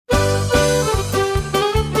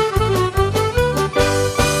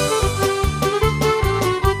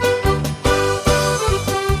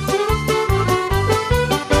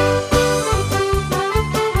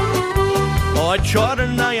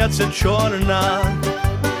яце чорна,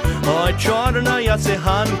 ой, чорна яце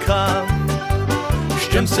Ганка.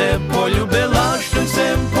 Щем се полюбила,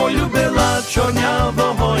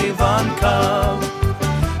 чорнявого Іванка.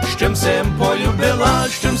 Щем се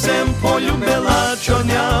полюбила,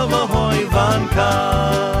 чорнявого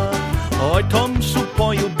Іванка. Ой, Томсу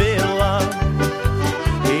полюбила,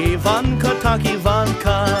 Іванка так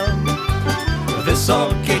Іванка.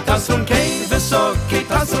 Високий та стрункий,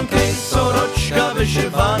 сорочка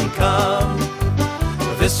вишиванка.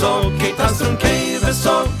 Високий та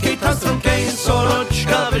стрункий,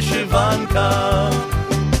 сорочка вишиванка.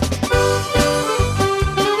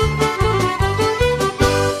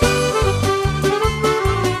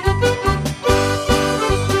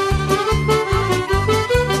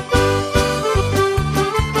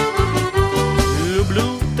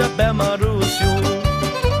 Люблю тебе, Марусю,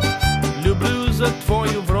 люблю за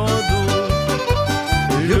твою вроду.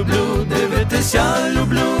 Люблю дивитися,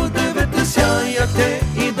 як ти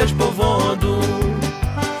ідеш по воду.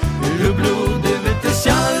 Люблю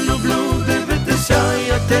дивитися,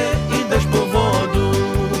 як ти ідеш по воду.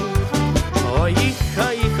 Ой, їха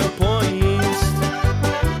поїзд,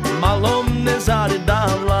 малом не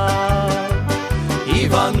заридала.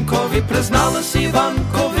 Іванкові призналась,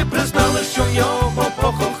 що його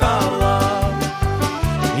покохала.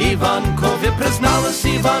 Іванкові призналась,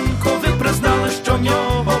 що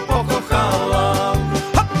його покохала.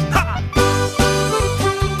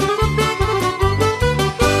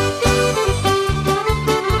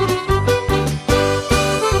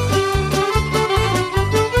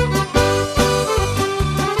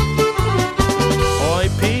 Ой,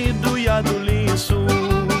 піду я до лісу,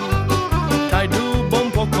 та й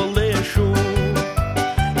дубом поколишу.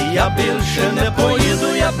 Я більше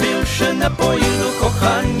не поїду,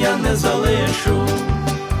 кохання не залишу.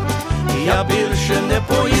 Я більше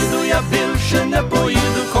не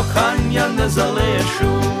поїду, кохання не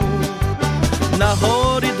залишу. На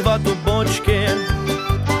горі два дубочки,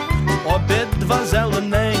 обидва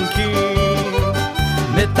зелененькі.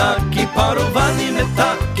 Ми такі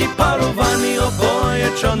парувані, обоє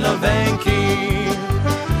чорновенькі.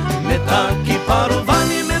 Ми такі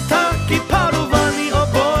парувані,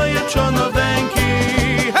 обоє чорновенькі.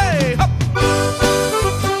 Гей, хоп!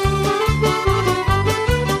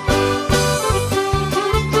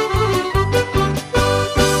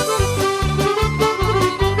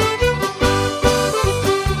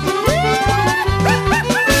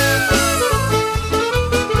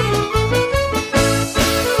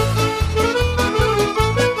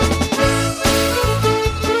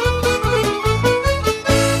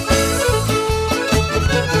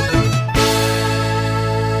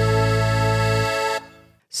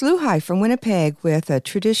 Sluhai from Winnipeg with a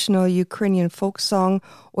traditional Ukrainian folk song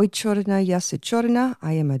Ой чорна ясе чорна,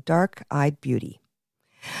 I am a dark-eyed beauty.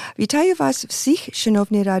 Вітаю вас всіх,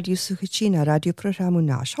 шановні радіослухачі на радіопрограму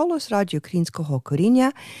 «Наш Холос» радіо українського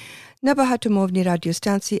коріння на багатомовній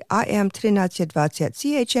радіостанції AM 1320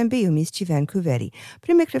 CHMB у місті Ванкувері.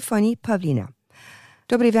 При мікрофоні Павліна.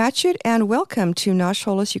 Добрий вечір and welcome to Nash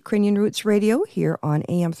Holos Ukrainian Roots Radio here on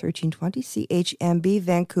AM 1320 CHMB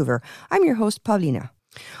Vancouver. I'm your host Pavlina.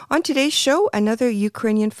 On today's show, another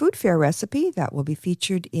Ukrainian food fair recipe that will be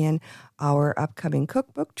featured in our upcoming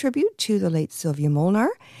cookbook tribute to the late Sylvia Molnar,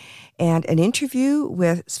 and an interview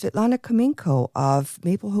with Svetlana Kominko of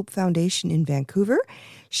Maple Hope Foundation in Vancouver.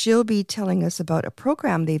 She'll be telling us about a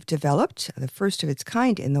program they've developed, the first of its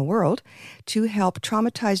kind in the world, to help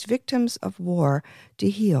traumatized victims of war to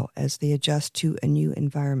heal as they adjust to a new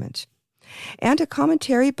environment. And a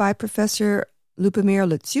commentary by Professor Lubomir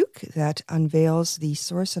Lutsuk that unveils the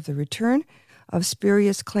source of the return of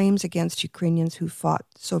spurious claims against Ukrainians who fought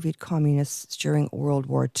Soviet communists during World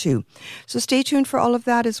War II. So stay tuned for all of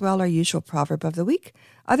that, as well our usual proverb of the week,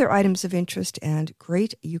 other items of interest, and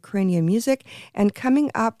great Ukrainian music. And coming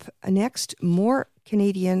up next, more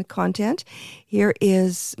Canadian content. Here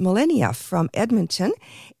is Millennia from Edmonton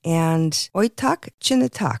and Oi tak чи не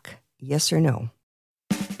так, yes or no.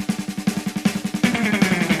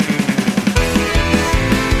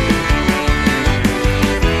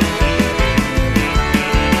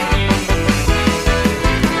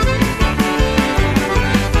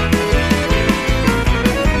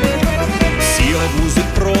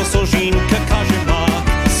 Просо жінка каже мак,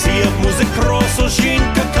 сіяв музик просо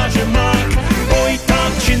жінка каже мак. Ой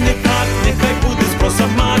так чи не так, нехай буде спроса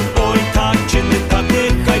мак. Ой так чи не так,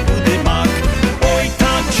 нехай буде мак. Ой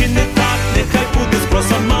так чи не так, нехай буде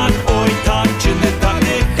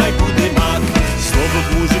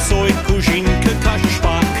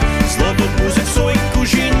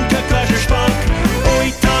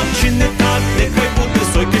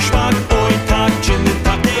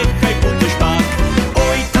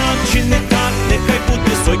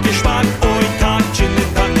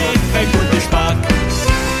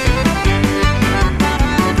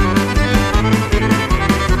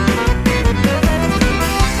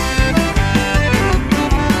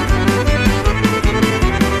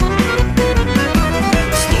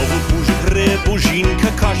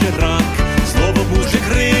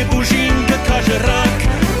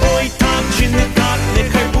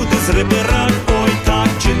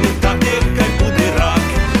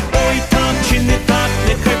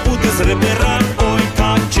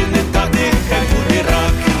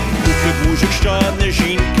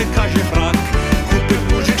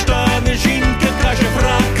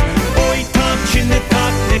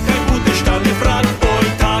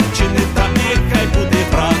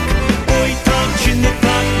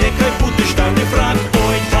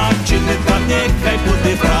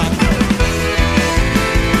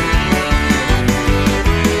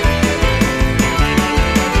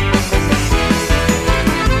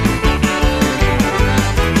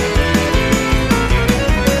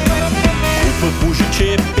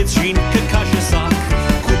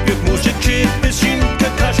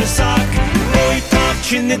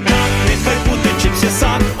чи не так, нехай буде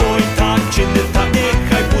чіпсясак. Ой, так чи не так,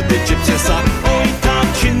 нехай буде чіпсясак. Ой, так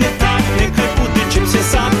чи не так, нехай буде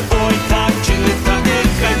чіпсясак. Ой, так чи не так,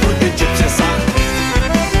 нехай буде чіпсясак.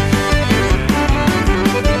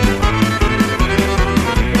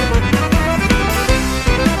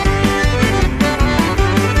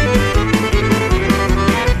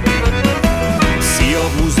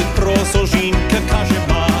 Сіяв музик просо, жінка каже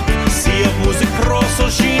мак. Сіяв музик просо,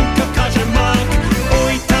 жінка каже мак.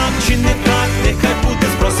 Ой, так чи не так, нехай буде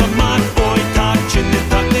спроса мак. Ой, так чи не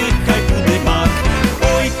так, нехай буде мак.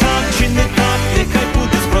 Ой, так чи не так, нехай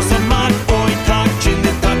буде спроса мак. Ой, так чи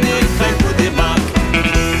не так, нехай буде мак.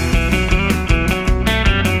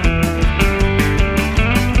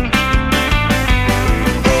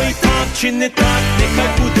 Ой, так чи не так, нехай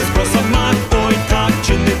буде спроса мак. Ой, так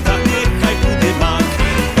чи не так, нехай буде мак.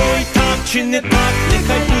 Ой, так чи не так,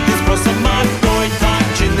 нехай буде спроса мак. Ой, так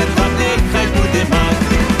чи не так, нехай буде мак.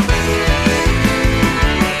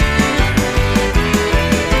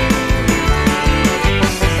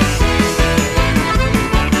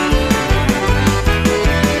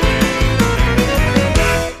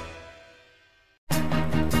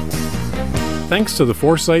 Thanks to the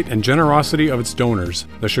foresight and generosity of its donors,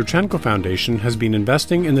 the Shevchenko Foundation has been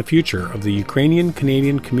investing in the future of the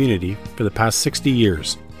Ukrainian-Canadian community for the past 60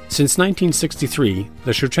 years. Since 1963,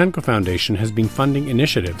 the Shevchenko Foundation has been funding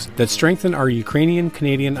initiatives that strengthen our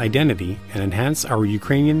Ukrainian-Canadian identity and enhance our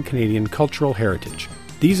Ukrainian-Canadian cultural heritage.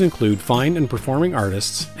 These include fine and performing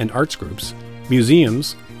artists and arts groups,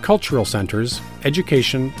 museums, cultural centers,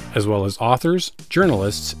 education, as well as authors,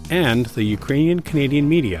 journalists, and the Ukrainian-Canadian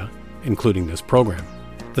media, including this program.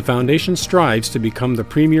 The Foundation strives to become the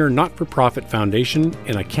premier not-for-profit foundation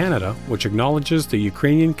in a Canada which acknowledges the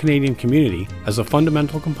Ukrainian-Canadian community as a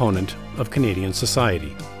fundamental component of Canadian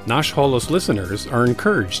society. Nash Holos listeners are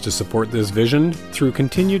encouraged to support this vision through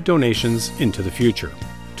continued donations into the future.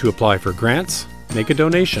 To apply for grants, make a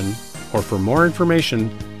donation, or for more information,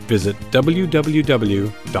 visit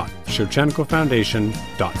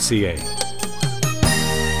www.shevchenkofoundation.ca.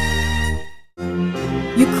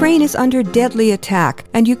 Ukraine is under deadly attack,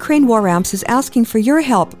 and Ukraine War Amps is asking for your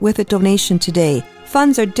help with a donation today.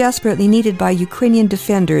 Funds are desperately needed by Ukrainian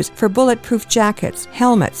defenders for bulletproof jackets,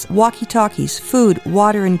 helmets, walkie-talkies, food,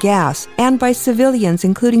 water, and gas, and by civilians,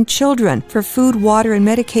 including children, for food, water, and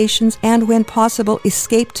medications, and when possible,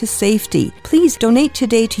 escape to safety. Please donate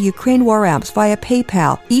today to Ukraine War Amps via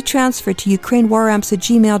PayPal, e-transfer to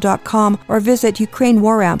ukrainewaramps@gmail.com, or visit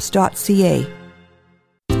ukrainewaramps.ca.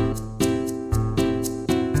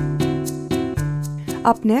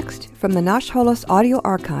 Up next, from the Nash Holos audio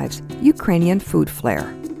archives, Ukrainian food flair.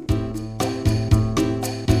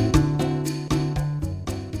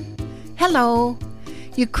 Hello!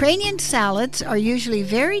 Ukrainian salads are usually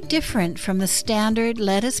very different from the standard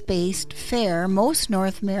lettuce-based fare most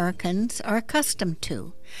North Americans are accustomed to.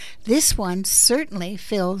 This one certainly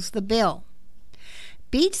fills the bill.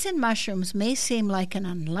 Beets and mushrooms may seem like an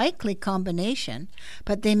unlikely combination,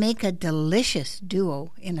 but they make a delicious duo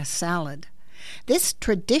in a salad. This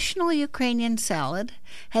traditional Ukrainian salad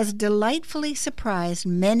has delightfully surprised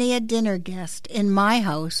many a dinner guest in my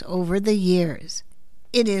house over the years.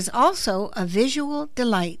 It is also a visual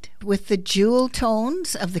delight, with the jewel tones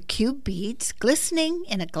of the cube beets glistening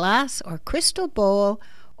in a glass or crystal bowl,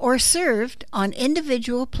 or served on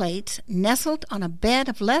individual plates nestled on a bed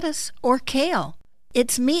of lettuce or kale.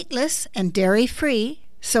 It's meatless and dairy-free,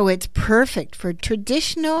 so it's perfect for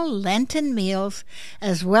traditional Lenten meals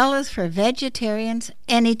as well as for vegetarians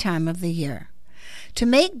any time of the year. To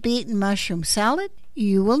make beet and mushroom salad,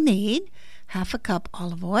 you will need half a cup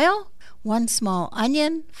olive oil, 1 small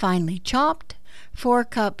onion finely chopped, 4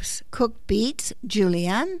 cups cooked beets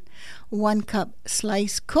julienne, 1 cup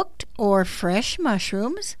sliced cooked or fresh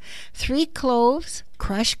mushrooms, 3 cloves,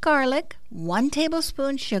 crushed garlic, 1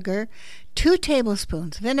 tablespoon sugar, 2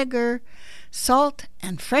 tablespoons vinegar, salt,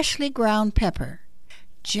 and freshly ground pepper.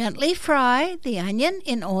 Gently fry the onion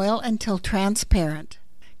in oil until transparent.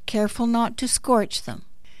 Careful not to scorch them.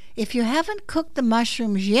 If you haven't cooked the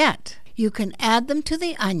mushrooms yet, you can add them to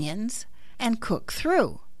the onions and cook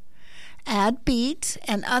through. Add beets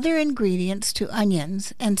and other ingredients to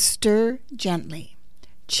onions and stir gently.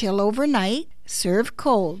 Chill overnight. Serve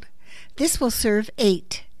cold. This will serve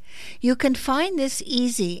 8. You can find this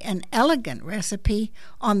easy and elegant recipe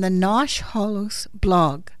on the Nash Holos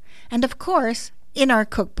blog and, of course, in our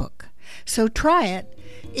cookbook. So try it.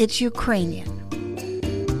 It's Ukrainian.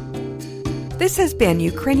 This has been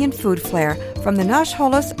Ukrainian Food Flair from the Nash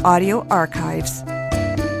Holos audio archives.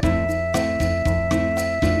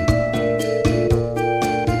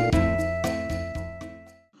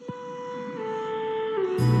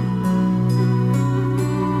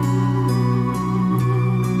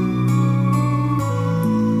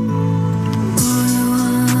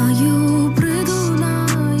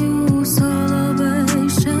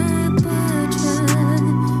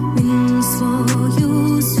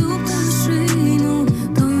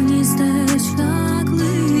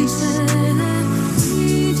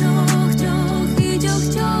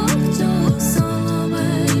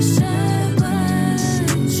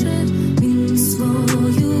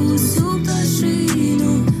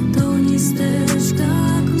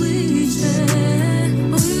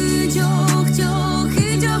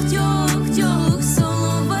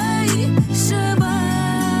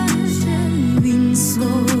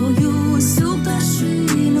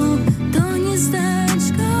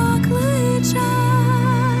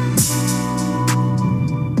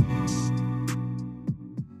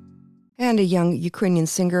 And a young Ukrainian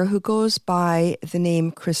singer who goes by the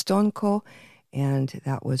name Kristonko, and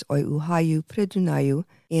that was Oi Uhayu Predunayu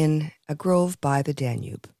in A Grove by the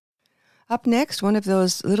Danube. Up next, one of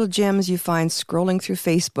those little gems you find scrolling through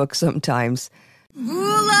Facebook sometimes.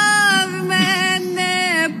 Була в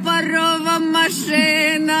мене парова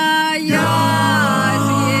машина, я ж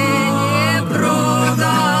її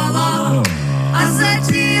продала, а за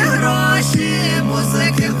ті гроші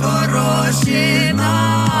музики хороші найняла.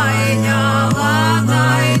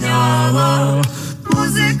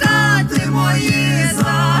 Музиканти мої,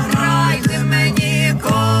 заграйте мені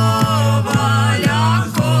коваля,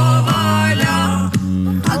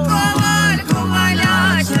 а коваля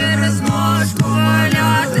через ножку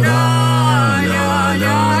валя, траля.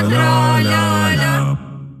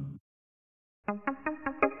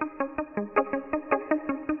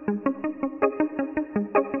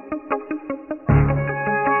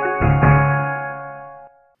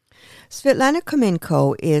 Svetlana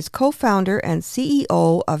Kumenko is co-founder and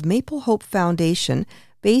CEO of Maple Hope Foundation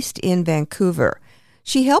based in Vancouver.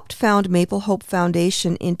 She helped found Maple Hope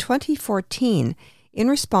Foundation in 2014 in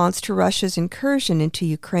response to Russia's incursion into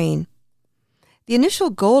Ukraine. The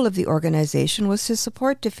initial goal of the organization was to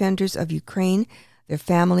support defenders of Ukraine, their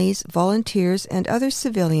families, volunteers, and other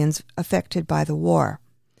civilians affected by the war.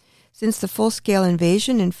 Since the full-scale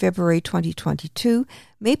invasion in February 2022,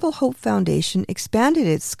 Maple Hope Foundation expanded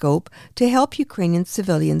its scope to help Ukrainian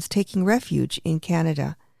civilians taking refuge in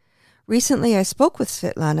Canada. Recently, I spoke with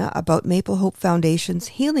Svetlana about Maple Hope Foundation's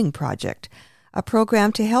Healing Project, a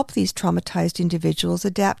program to help these traumatized individuals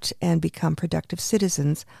adapt and become productive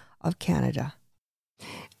citizens of Canada.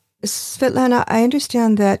 Svetlana, I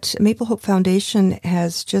understand that Maple Hope Foundation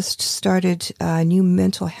has just started a new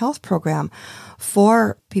mental health program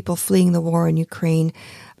for people fleeing the war in Ukraine,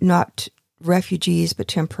 not refugees, but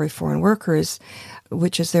temporary foreign workers,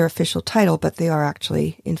 which is their official title, but they are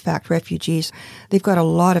actually, in fact, refugees. They've got a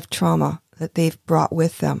lot of trauma that they've brought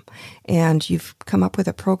with them, and you've come up with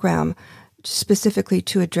a program specifically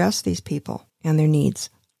to address these people and their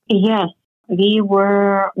needs. Yes. We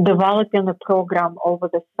were developing a program over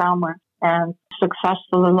the summer and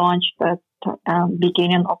successfully launched at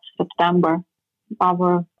beginning of September.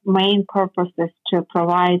 Our main purpose is to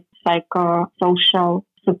provide psychosocial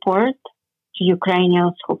support to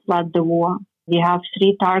Ukrainians who fled the war. We have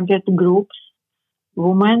 3 target groups: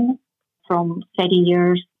 women from 30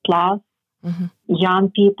 years plus,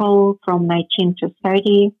 young people from 19 to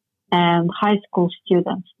 30, and high school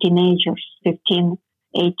students, teenagers, 15,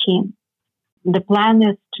 18. The plan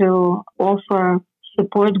is to offer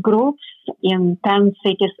support groups in 10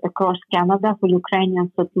 cities across Canada for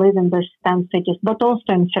Ukrainians that live in these 10 cities, but also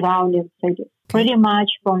in surrounding cities, pretty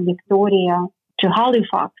much from Victoria to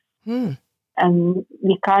Halifax. And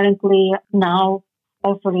we currently now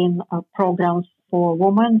offering programs for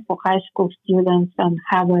women, for high school students, and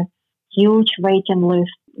have a huge waiting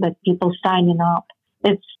list that people signing up.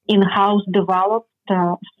 It's in-house developed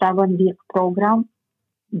 7-week program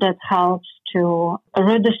that helps to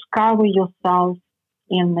rediscover yourself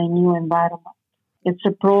in a new environment. It's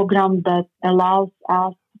a program that allows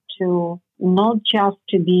us to not just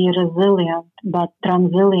to be resilient, but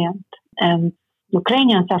transilient. And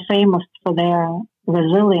Ukrainians are famous for their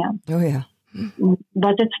resilience. Oh, yeah.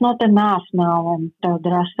 But it's not enough now. And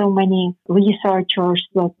there are so many researchers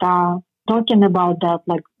that are talking about that,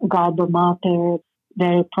 like Gabor Mate,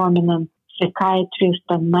 very prominent psychiatrist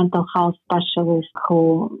and mental health specialist who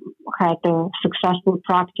had a successful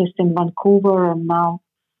practice in Vancouver and now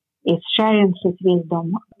is sharing his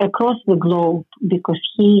wisdom across the globe because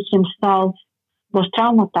he himself was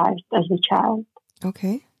traumatized as a child.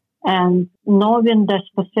 Okay. And knowing the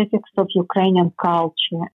specifics of Ukrainian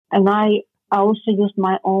culture. And I also used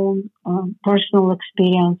my own personal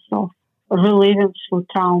experience of reliving through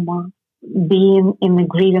trauma, being in the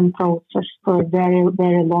grieving process for a very,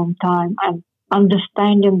 very long time, and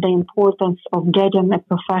understanding the importance of getting a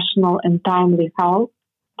professional and timely help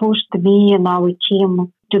pushed me and our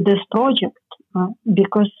team to this project.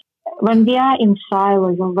 Because when we are in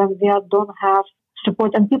silence, and when we don't have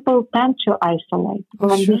support, and people tend to isolate,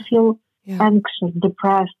 when we feel anxious,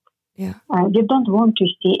 depressed, we don't want to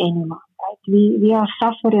see anyone, right? We are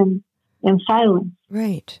suffering in silence.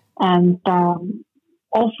 Right. And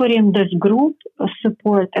offering this group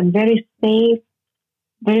support and very safe,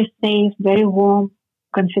 very warm,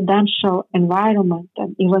 confidential environment.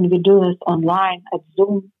 And even we do this online at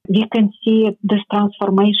Zoom, we can see this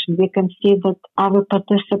transformation. We can see that our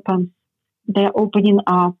participants, they're opening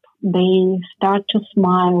up. They start to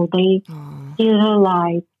smile. They see the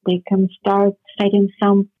light. They can start setting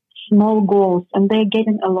some small goals, and they're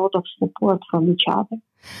getting a lot of support from each other.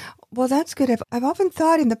 Well, that's good. I've often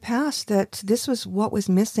thought in the past that this was what was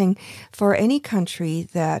missing for any country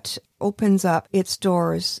that opens up its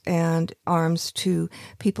doors and arms to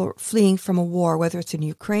people fleeing from a war, whether it's in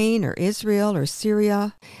Ukraine or Israel or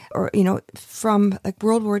Syria or, from like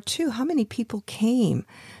World War II. How many people came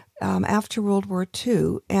after World War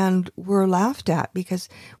II and were laughed at because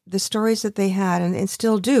the stories that they had, and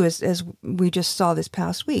still do, as we just saw this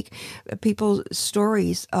past week, people's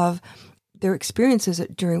stories of their experiences of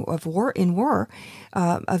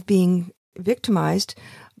being victimized,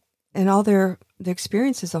 and all their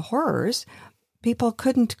experiences of horrors, people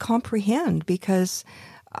couldn't comprehend because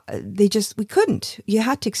we couldn't. You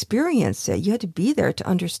had to experience it. You had to be there to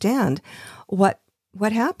understand what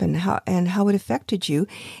happened, how it affected you.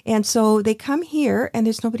 And so they come here and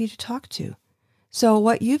there's nobody to talk to. So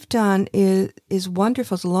what you've done is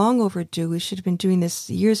wonderful. It's long overdue. We should have been doing this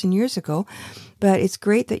years and years ago, but it's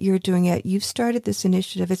great that you're doing it. You've started this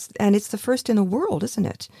initiative, it's the first in the world, isn't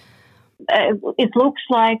it? It looks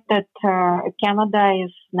like that Canada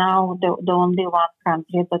is now the only one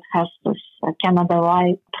country that has this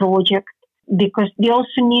Canada-wide project, because we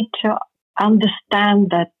also need to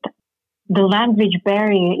understand that the language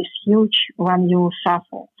barrier is huge when you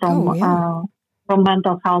suffer from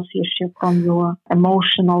mental health issue, from your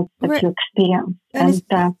emotional that you experience.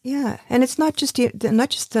 And it's not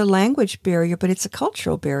just the language barrier, but it's a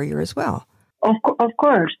cultural barrier as well. Of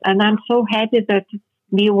course, and I'm so happy that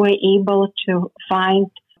we were able to find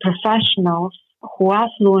professionals who are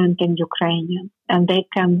fluent in Ukrainian, and they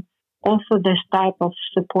can offer this type of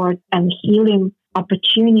support and healing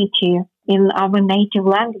opportunity in our native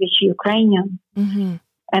language, Ukrainian. Mm-hmm.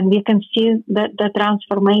 And we can see the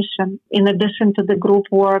transformation. In addition to the group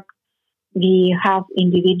work, we have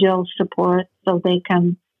individual support, so they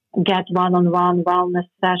can get one-on-one wellness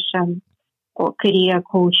session or career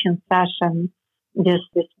coaching session with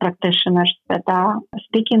practitioners that are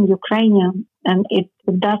speaking Ukrainian. And it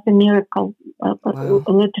does a miracle. Wow.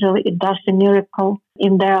 Literally, it does a miracle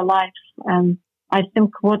in their lives. And I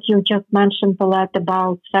think what you just mentioned, Paulette,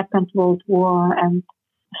 about Second World War, and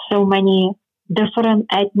so many different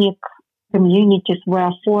ethnic communities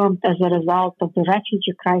were formed as a result of the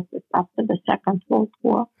refugee crisis after the Second World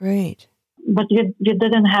War. Right. But we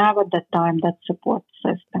didn't have at that time that support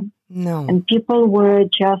system. No. And people were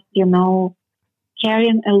just,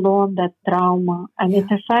 carrying along that trauma, and it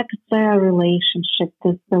affects their relationship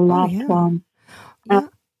with the loved ones. Yeah.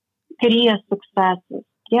 Career successes.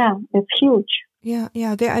 Yeah, it's huge. Yeah.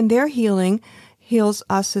 Their healing heals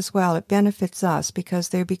us as well. It benefits us because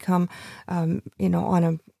they become, on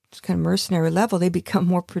a kind of mercenary level, they become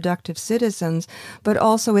more productive citizens. But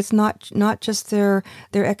also, it's not just their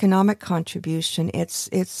economic contribution.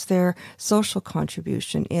 It's their social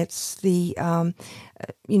contribution. It's the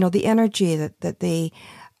the energy that they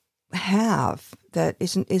have that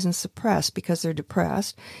isn't suppressed because they're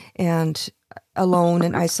depressed and alone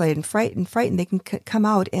and isolated and frightened. They can come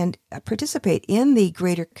out and participate in the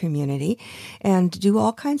greater community and do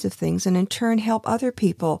all kinds of things, and in turn help other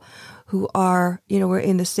people who are, were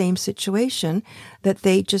in the same situation that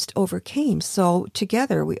they just overcame. So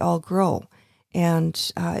together we all grow, and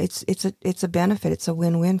it's a benefit. It's a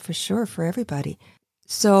win-win for sure for everybody.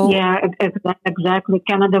 So yeah, exactly.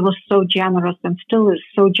 Canada was so generous and still is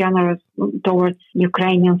so generous towards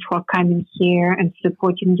Ukrainians who are coming here and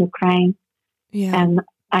supporting Ukraine. Yeah. And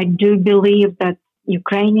I do believe that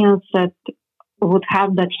Ukrainians that would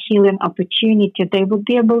have that healing opportunity, they would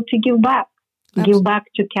be able to give back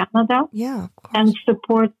to Canada, of course, and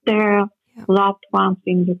support their loved ones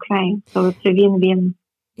in Ukraine. So it's a win-win.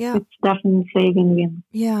 Yeah. It's definitely a win-win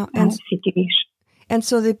situation. And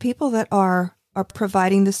so the people that are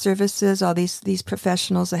providing the services, all these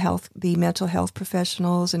professionals, the mental health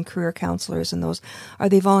professionals and career counselors, and those, are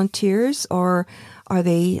they volunteers, or are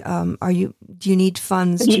they? Do you need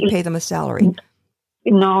funds to pay them a salary?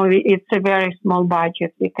 No, it's a very small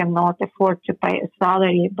budget. We cannot afford to pay a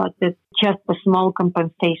salary, but it's just a small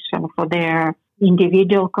compensation for their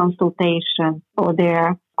individual consultation or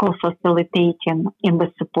their co-facilitating in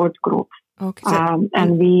the support group. Okay.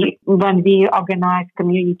 And when we organize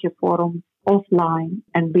community forums offline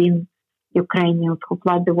and bring Ukrainians who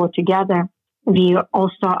fled the war together, we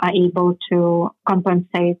also are able to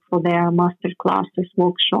compensate for their master classes,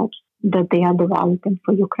 workshops that they are developing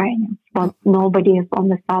for Ukrainians. But nobody is on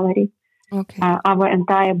the salary. Okay. Our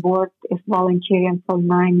entire board is volunteering for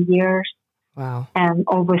 9 years, Wow. and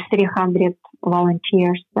over 300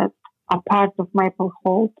 volunteers that are part of Maple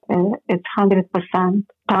Hope. It's 100%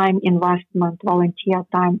 time investment, volunteer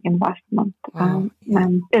time investment. Wow. Yeah.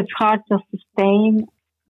 And it's hard to sustain.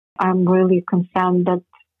 I'm really concerned that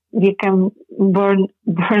we can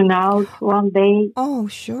burn out one day. Oh,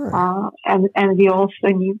 sure. And we also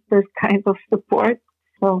need this kind of support.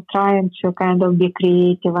 So trying to kind of be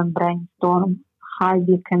creative and brainstorm how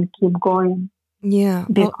we can keep going. Yeah.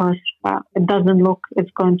 Because it doesn't look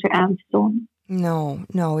it's going to end soon. No,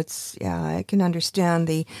 it's, yeah, I can understand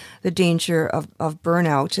the danger of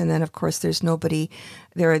burnout. And then, of course, there's nobody,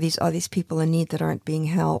 there are all these people in need that aren't being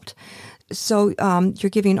helped. So you're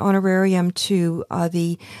giving honorarium to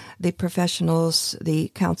the professionals, the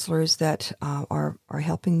counselors that are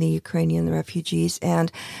helping the Ukrainian refugees. And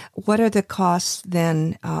what are the costs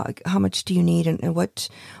then? How much do you need, and what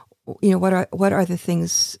are the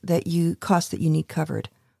things costs that you need covered?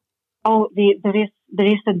 Oh, there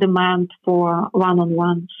is a demand for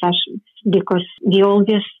one-on-one sessions, because we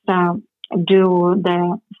always do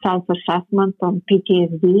the self-assessment on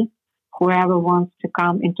PTSD, whoever wants to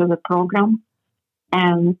come into the program.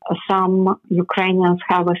 And some Ukrainians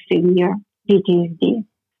have a severe PTSD,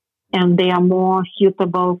 and they are more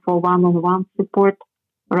suitable for one-on-one support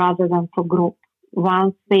rather than for group.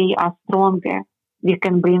 Once they are stronger, we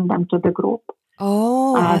can bring them to the group.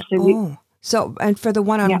 So, and for the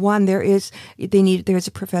one-on-one, there's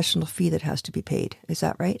a professional fee that has to be paid. Is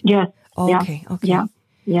that right? Yes. Okay.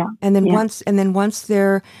 Yeah. And then once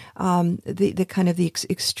they're the kind of the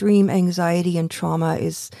extreme anxiety and trauma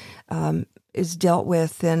is dealt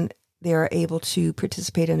with, then they're able to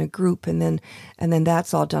participate in a group, and then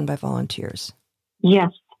that's all done by volunteers. Yes.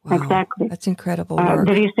 Wow, exactly. That's incredible work.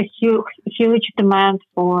 There is a huge demand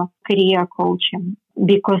for career coaching,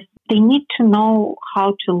 because they need to know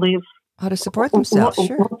how to live. How to support themselves,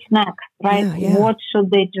 sure. What's next, right? Yeah. What should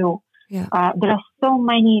they do? Yeah. There are so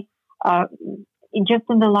many, just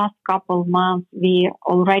in the last couple of months, we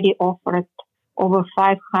already offered over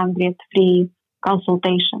 500 free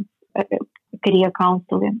consultations, career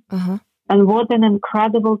counseling. Uh-huh. And what an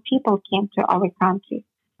incredible people came to our country.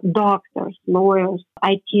 Doctors, lawyers,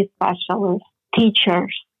 IT specialists,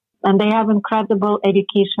 teachers. And they have incredible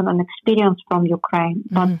education and experience from Ukraine.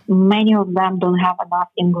 But many of them don't have enough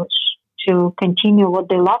English to continue what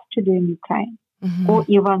they love to do in Ukraine, or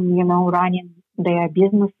even, running their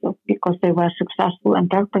businesses, because they were successful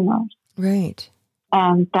entrepreneurs. Right.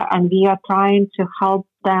 And we are trying to help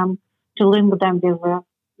them, to link them with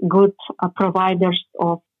good providers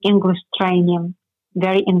of English training,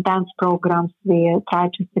 very intense programs. We try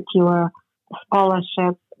to secure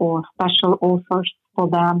scholarships or special offers for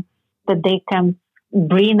them, that they can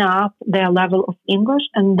bring up their level of English,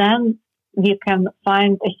 and then we can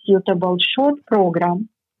find a suitable short program,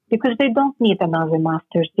 because they don't need another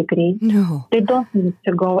master's degree. No. They don't need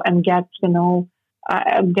to go and get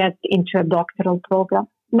into a doctoral program.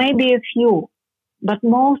 Maybe a few, but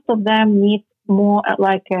most of them need more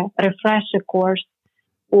like a refresher course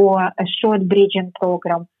or a short bridging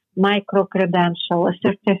program, micro-credential, a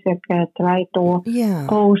certificate, right, or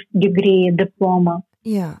post-degree diploma.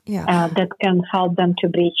 That can help them to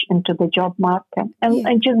bridge into the job market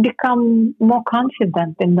and just become more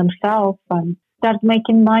confident in themselves and start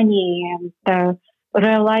making money and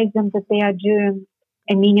realizing that they are doing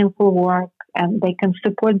a meaningful work and they can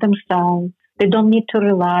support themselves. They don't need to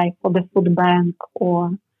rely for the food bank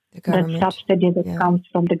or the subsidy that comes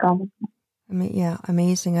from the government.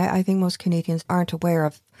 Amazing. I think most Canadians aren't aware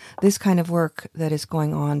of this kind of work that is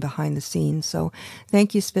going on behind the scenes. So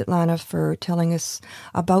thank you, Svetlana, for telling us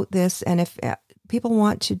about this. And if people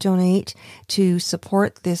want to donate to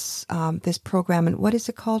support this this program, and what is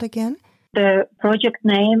it called again? The project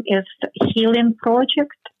name is Healing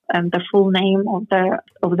Project, and the full name of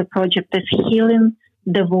the project is Healing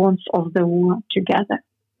the Wounds of the War Together.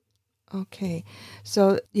 Okay,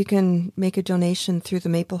 so you can make a donation through the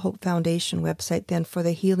Maple Hope Foundation website then for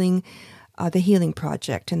the healing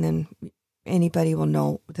project, and then anybody will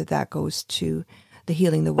know that goes to the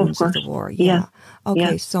Healing the Wounds of the War. Yeah.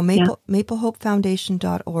 Okay, so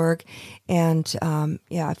maplehopefoundation.org, and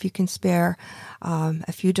if you can spare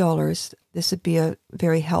a few dollars, this would be a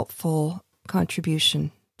very helpful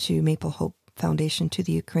contribution to Maple Hope Foundation, to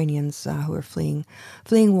the Ukrainians who are fleeing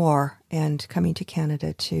war and coming to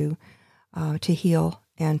Canada to heal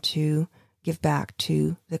and to give back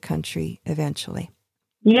to the country eventually.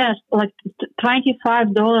 Yes, like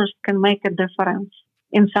 $25 can make a difference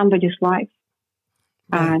in somebody's life.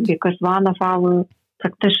 Right. Because one of our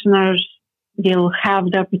practitioners will have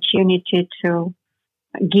the opportunity to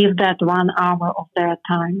give that 1 hour of their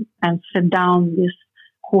time and sit down with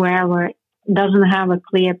whoever doesn't have a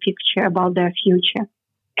clear picture about their future,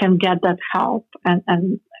 can get that help and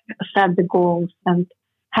set the goals and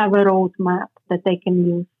have a roadmap that they can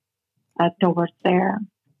use towards their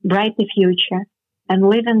brighter future and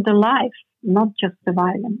living the life, not just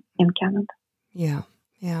surviving in Canada. Yeah,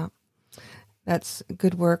 yeah. That's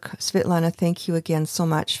good work. Svetlana, thank you again so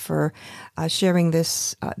much for sharing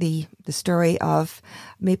this, the story of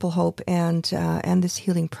Maple Hope and this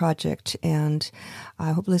healing project. And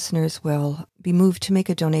I hope listeners will be moved to make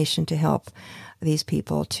a donation to help these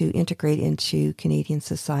people to integrate into Canadian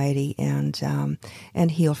society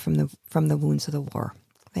and heal from the wounds of the war.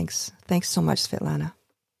 Thanks so much, Svetlana.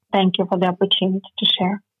 Thank you for the opportunity to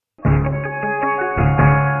share.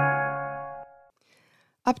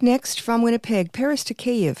 Up next from Winnipeg, Paris to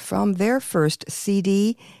Kyiv from their first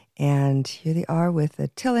CD, and here they are with the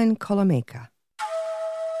Tilin Kolomeka.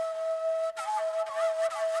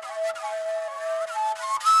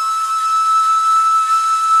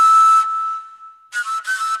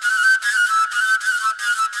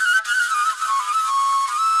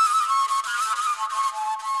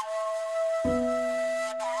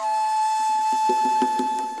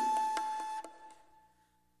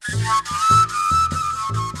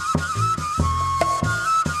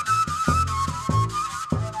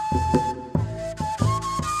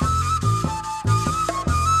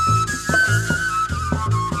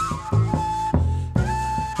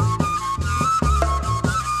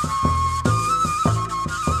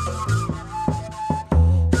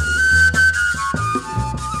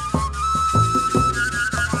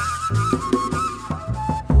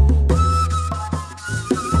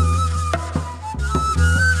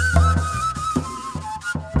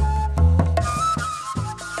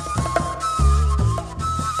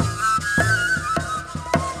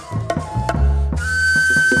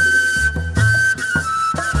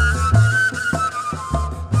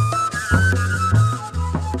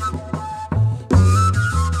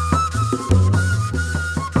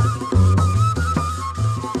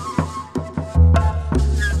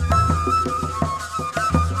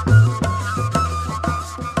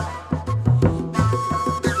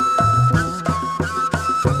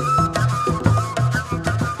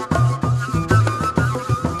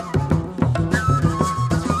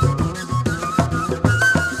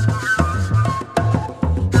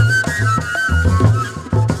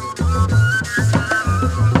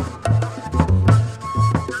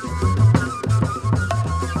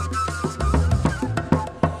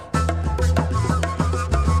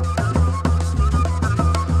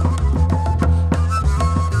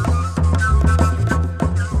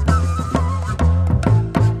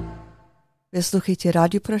 Ви слухаєте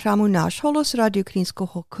радіопрограму «Наш Holos» радіо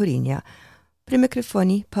українського коріння. При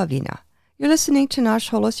мікрофоні Pavlina. You're listening to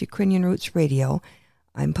Nash Holos Ukrainian Roots Radio.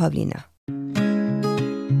 I'm Pavlina.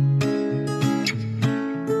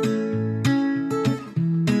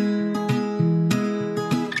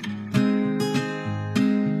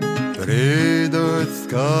 Прийдуть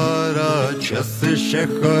скоро часи ще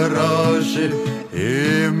хороші,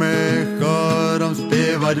 і ми хором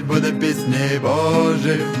співать буде пісні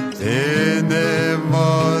Божі. Ти не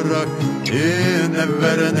ворог, і не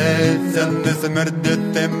вернеться, не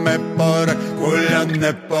смердитиме порох, куля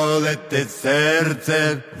не полетить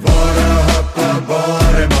серце. Ворога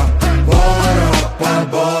поборемо, ворога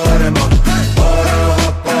поборемо,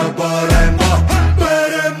 ворога поборемо,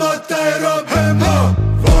 беремо та й робимо.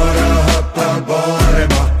 Ворога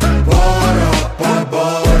поборемо, ворога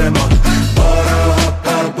поборемо, ворога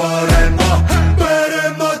поборемо,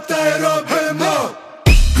 беремо та й робимо.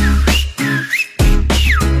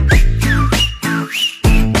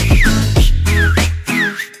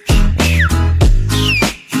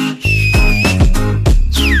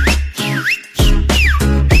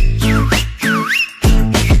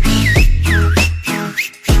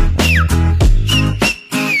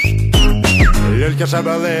 Люлька,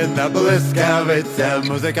 шабалина, блискавиця,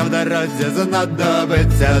 музика в дорозі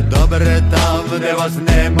знадобиться. Добре там, де вас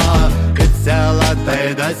нема, від села та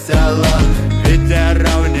й до села, від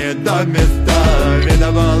деревні до міста, від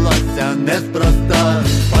волосся неспроста.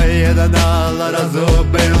 Поєднала,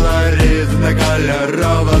 розгубила різна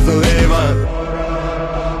кольорова злива.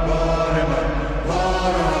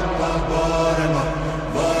 Ворога поборемо,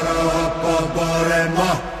 ворога поборемо,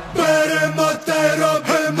 беремо та й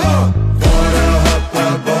робимо. Ворога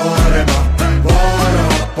поборемо,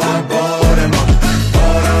 ворога поборемо,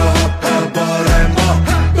 ворога поборемо,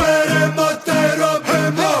 беремо та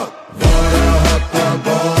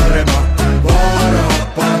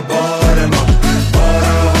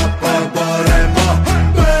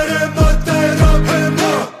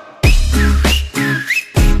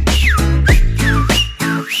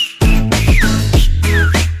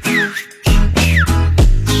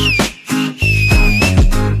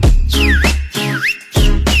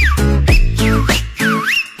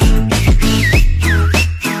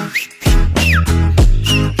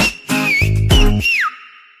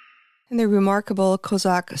remarkable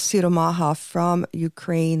Kozak Siromaha from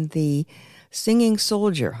Ukraine, the singing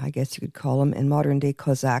soldier, I guess you could call him, in modern-day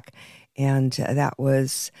Kozak. And that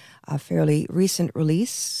was a fairly recent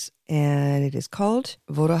release, and it is called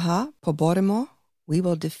Voroha Poboremo, We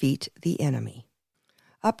Will Defeat the Enemy.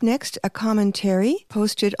 Up next, a commentary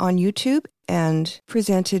posted on YouTube and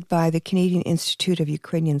presented by the Canadian Institute of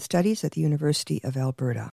Ukrainian Studies at the University of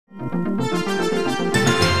Alberta.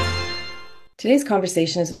 Today's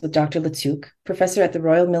conversation is with Dr. Letyuk, professor at the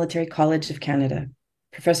Royal Military College of Canada.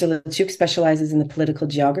 Professor Letyuk specializes in the political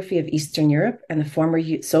geography of Eastern Europe and the former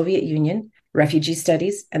Soviet Union, refugee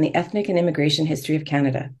studies, and the ethnic and immigration history of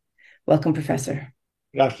Canada. Welcome, Professor.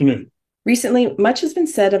 Good afternoon. Recently, much has been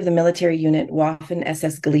said of the military unit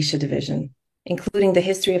Waffen-SS Galicia Division, including the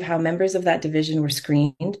history of how members of that division were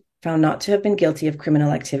screened, found not to have been guilty of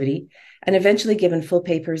criminal activity, and eventually given full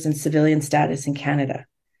papers and civilian status in Canada.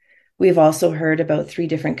 We have also heard about 3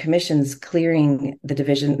 different commissions clearing the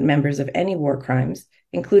division members of any war crimes,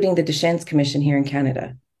 including the Deschênes Commission here in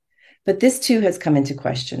Canada. But this too has come into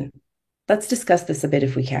question. Let's discuss this a bit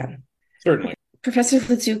if we can. Certainly. Professor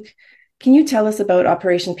Letyuk, can you tell us about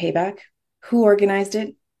Operation Payback? Who organized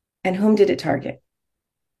it, and whom did it target?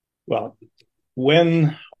 Well,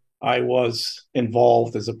 when I was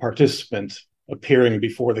involved as a participant appearing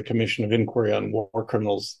before the Commission of Inquiry on War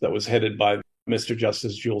Criminals that was headed by Mr.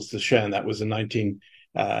 Justice Jules Deschênes, that was in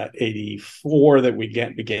 1984 that we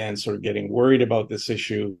began sort of getting worried about this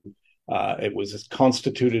issue. It was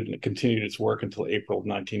constituted and it continued its work until April of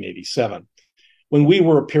 1987. When we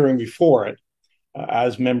were appearing before it,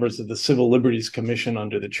 as members of the Civil Liberties Commission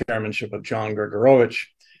under the chairmanship of John Grigorovich,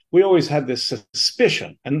 we always had this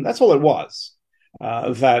suspicion, and that's all it was,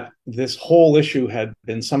 that this whole issue had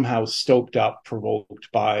been somehow stoked up,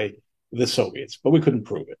 provoked by the Soviets, but we couldn't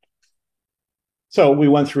prove it. So we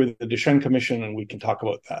went through the Deschênes Commission, and we can talk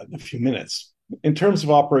about that in a few minutes. In terms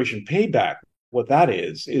of Operation Payback, what that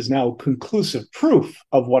is now conclusive proof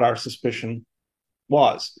of what our suspicion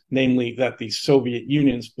was, namely that the Soviet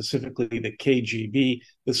Union, specifically the KGB,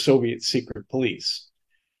 the Soviet secret police,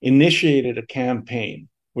 initiated a campaign.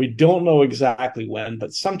 We don't know exactly when,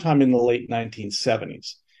 but sometime in the late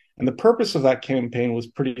 1970s. And the purpose of that campaign was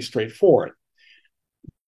pretty straightforward.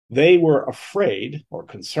 They were afraid or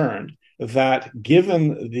concerned that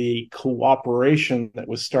given the cooperation that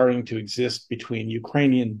was starting to exist between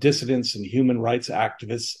Ukrainian dissidents and human rights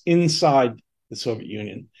activists inside the Soviet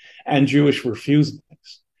Union and Jewish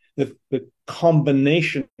refuseniks, the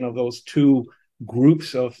combination of those two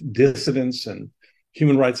groups of dissidents and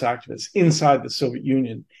human rights activists inside the Soviet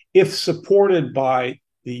Union, if supported by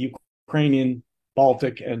the Ukrainian,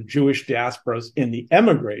 Baltic, and Jewish diasporas in the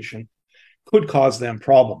emigration, could cause them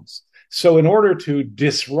problems. So in order to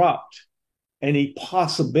disrupt any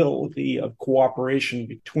possibility of cooperation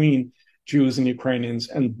between Jews and Ukrainians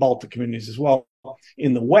and Baltic communities as well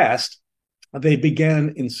in the West, they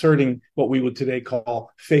began inserting what we would today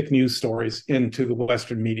call fake news stories into the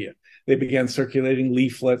Western media. They began circulating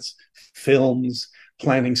leaflets, films,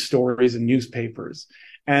 planting stories in newspapers.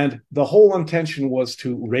 And the whole intention was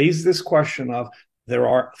to raise this question of there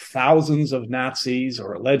are thousands of Nazis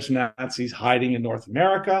or alleged Nazis hiding in North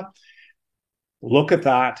America. Look at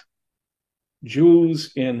that.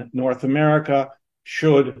 Jews in North America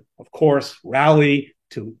should, of course, rally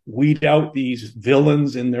to weed out these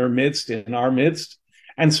villains in their midst, in our midst.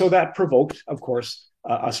 And so that provoked, of course,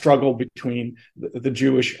 a struggle between the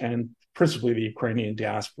Jewish and principally the Ukrainian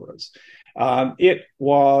diasporas. It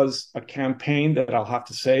was a campaign that I'll have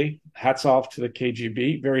to say, hats off to the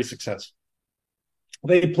KGB, very successful.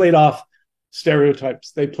 They played off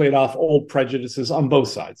stereotypes. They played off old prejudices on both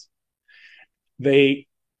sides. They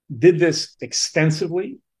did this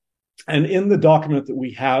extensively. And in the document that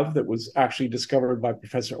we have that was actually discovered by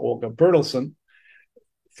Professor Olga Bertelsen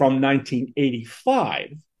from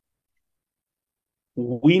 1985,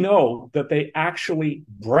 we know that they actually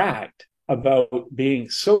bragged about being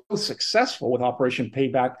so successful with Operation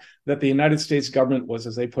Payback that the United States government was,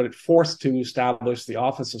 as they put it, forced to establish the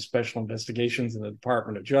Office of Special Investigations in the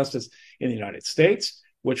Department of Justice in the United States,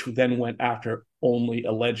 which then went after only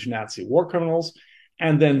alleged Nazi war criminals.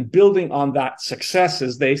 And then building on that success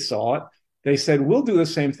as they saw it, they said, we'll do the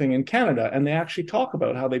same thing in Canada. And they actually talk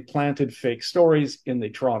about how they planted fake stories in the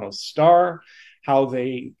Toronto Star, how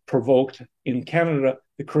they provoked in Canada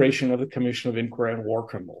the creation of the Commission of Inquiry on War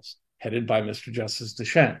Criminals, headed by Mr. Justice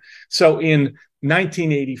Deschênes. So in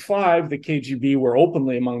 1985, the KGB were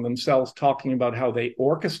openly among themselves talking about how they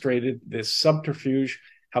orchestrated this subterfuge,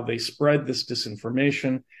 how they spread this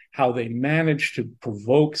disinformation, how they managed to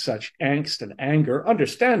provoke such angst and anger,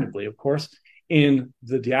 understandably, of course, in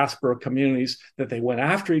the diaspora communities that they went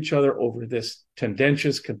after each other over this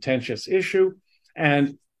contentious issue,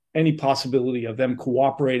 and any possibility of them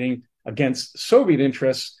cooperating against Soviet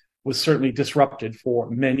interests was certainly disrupted for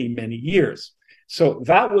many, many years. So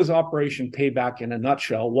that was Operation Payback in a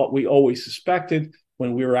nutshell, what we always suspected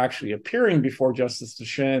when we were actually appearing before Justice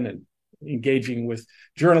Deschênes and engaging with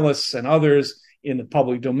journalists and others in the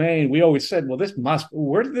public domain. We always said, well,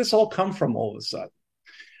 where did this all come from all of a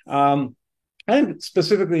sudden? And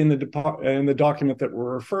specifically in the document that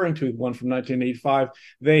we're referring to, the one from 1985,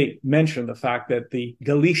 they mentioned the fact that the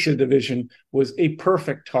Galicia division was a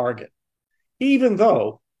perfect target, even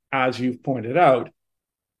though, as you've pointed out,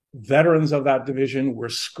 veterans of that division were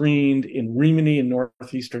screened in Rimini in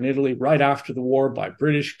northeastern Italy right after the war by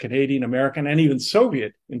British, Canadian, American, and even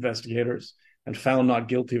Soviet investigators, and found not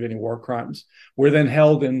guilty of any war crimes, were then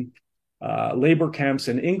held in labor camps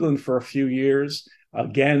in England for a few years.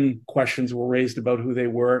 Again, questions were raised about who they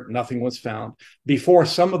were. Nothing was found. Before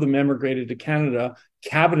some of them emigrated to Canada,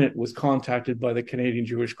 Cabinet was contacted by the Canadian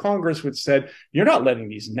Jewish Congress, which said, you're not letting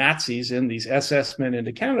these Nazis in, these SS men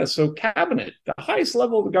into Canada. So Cabinet, the highest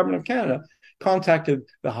level of the government of Canada, contacted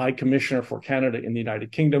the High Commissioner for Canada in the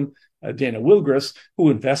United Kingdom, Dana Wilgris, who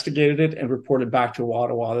investigated it and reported back to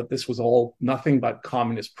Ottawa that this was all nothing but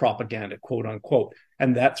communist propaganda, quote unquote.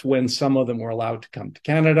 And that's when some of them were allowed to come to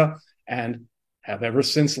Canada and have ever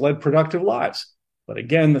since led productive lives. But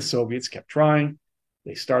again, the Soviets kept trying.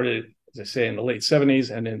 They started, as I say, in the late 70s,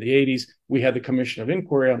 and in the 80s, we had the Commission of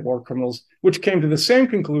Inquiry on War Criminals, which came to the same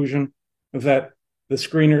conclusion that the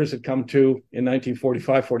screeners had come to in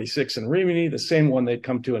 1945-46 in Rimini, the same one they'd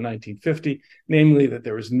come to in 1950, namely that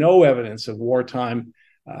there was no evidence of wartime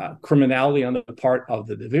criminality on the part of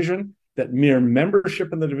the division, that mere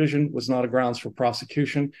membership in the division was not a grounds for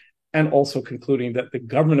prosecution, and also concluding that the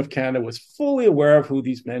government of Canada was fully aware of who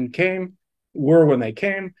these men were when they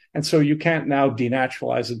came, and so you can't now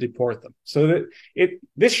denaturalize and deport them. So that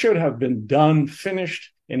this should have been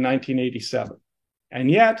finished in 1987. And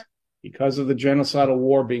yet, because of the genocidal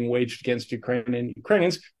war being waged against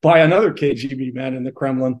Ukrainians by another KGB man in the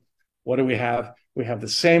Kremlin, what do we have? We have the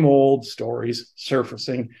same old stories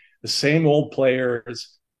surfacing, the same old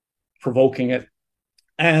players provoking it,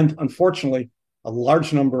 and unfortunately, a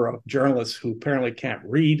large number of journalists who apparently can't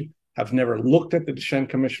read, have never looked at the Deschênes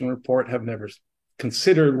Commission report, have never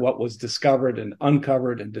considered what was discovered and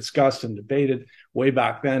uncovered and discussed and debated way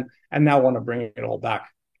back then, and now want to bring it all back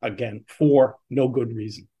again for no good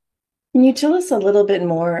reason. Can you tell us a little bit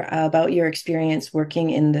more about your experience working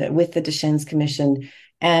with the Deschênes Commission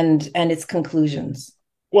and its conclusions?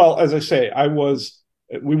 Well, as I say,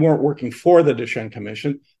 we weren't working for the Deschênes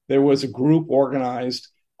Commission. There was a group organized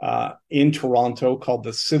in Toronto called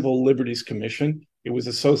the Civil Liberties Commission. It was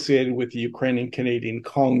associated with the Ukrainian Canadian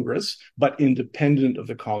Congress, but independent of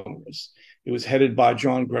the Congress. It was headed by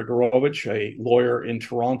John Gregorovich, a lawyer in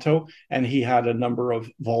Toronto, and he had a number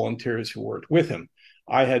of volunteers who worked with him.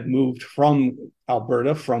 I had moved from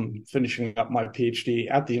Alberta, from finishing up my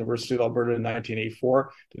PhD at the University of Alberta in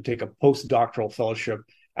 1984 to take a postdoctoral fellowship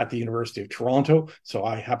at the University of Toronto. So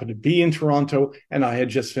I happened to be in Toronto, and I had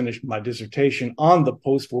just finished my dissertation on the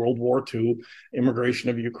post-World War II immigration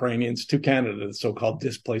of Ukrainians to Canada, the so-called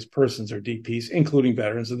displaced persons, or DPs, including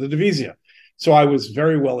veterans of the Divizia. So I was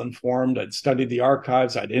very well informed. I'd studied the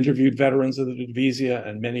archives. I'd interviewed veterans of the Divizia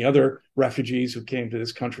and many other refugees who came to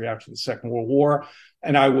this country after the Second World War.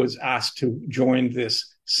 And I was asked to join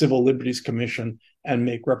this Civil Liberties Commission and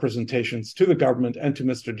make representations to the government and to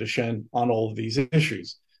Mr. Deschênes on all of these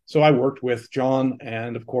issues. So I worked with John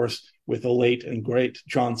and, of course, with the late and great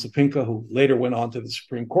John Sapinka, who later went on to the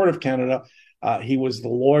Supreme Court of Canada. He was the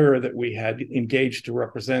lawyer that we had engaged to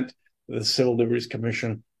represent the Civil Liberties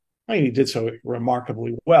Commission. I mean, he did so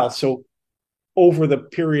remarkably well. So over the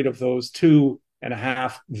period of those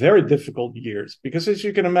 2.5 very difficult years, because as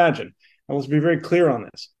you can imagine, and let's be very clear on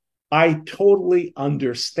this, I totally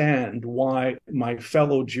understand why my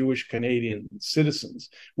fellow Jewish Canadian citizens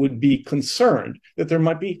would be concerned that there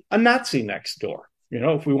might be a Nazi next door. You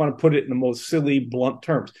know, if we want to put it in the most silly, blunt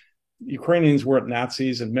terms. Ukrainians weren't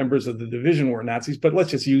Nazis and members of the division weren't Nazis, but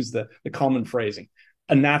let's just use the common phrasing.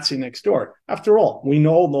 A Nazi next door. After all, we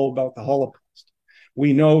all know about the Holocaust.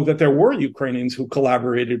 We know that there were Ukrainians who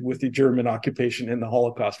collaborated with the German occupation in the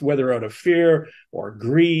Holocaust, whether out of fear or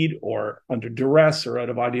greed or under duress or out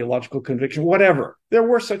of ideological conviction, whatever. There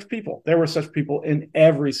were such people. There were such people in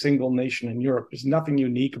every single nation in Europe. There's nothing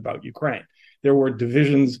unique about Ukraine. There were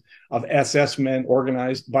divisions of SS men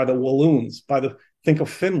organized by the Walloons, think of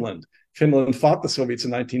Finland. Finland fought the Soviets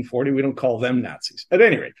in 1940. We don't call them Nazis. At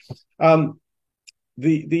any rate,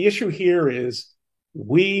 the issue here is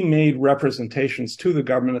we made representations to the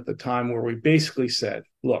government at the time where we basically said,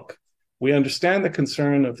 look, we understand the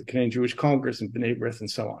concern of the Canadian Jewish Congress and B'nai B'rith and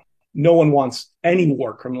so on. No one wants any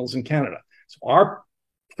war criminals in Canada. So our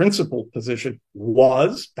principal position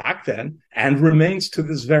was back then and remains to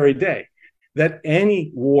this very day that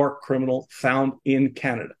any war criminal found in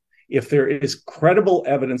Canada, if there is credible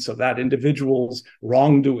evidence of that individual's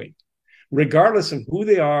wrongdoing, regardless of who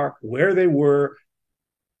they are, where they were,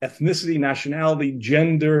 ethnicity, nationality,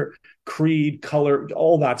 gender, creed, color,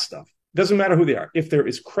 all that stuff. Doesn't matter who they are. If there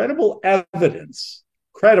is credible evidence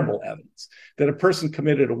that a person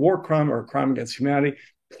committed a war crime or a crime against humanity,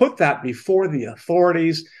 put that before the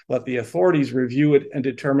authorities, let the authorities review it and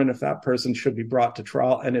determine if that person should be brought to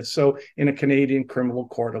trial, and if so, in a Canadian criminal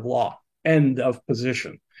court of law. End of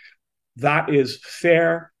position. That is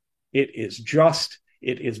fair, it is just,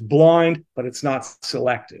 it is blind, but it's not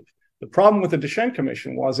selective. The problem with the Deschênes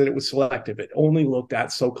Commission was that it was selective. It only looked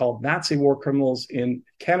at so-called Nazi war criminals in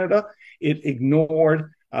Canada. It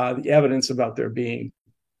ignored the evidence about there being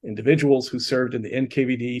individuals who served in the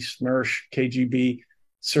NKVD, SMERSH, KGB,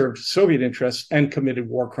 served Soviet interests and committed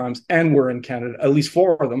war crimes and were in Canada, at least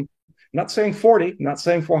 4 of them. I'm not saying 40, not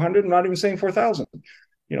saying 400, not even saying 4,000.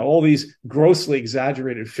 You know, all these grossly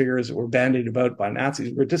exaggerated figures that were bandied about by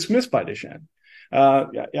Nazis were dismissed by Deschênes.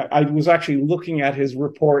 I was actually looking at his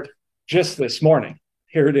report just this morning.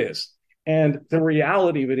 Here it is. And the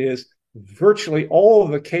reality of it is virtually all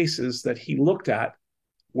of the cases that he looked at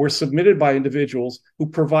were submitted by individuals who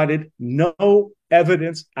provided no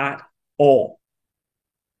evidence at all.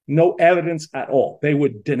 No evidence at all. They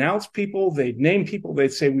would denounce people. They'd name people.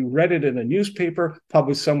 They'd say, we read it in a newspaper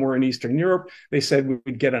published somewhere in Eastern Europe. They said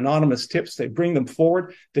we'd get anonymous tips. They'd bring them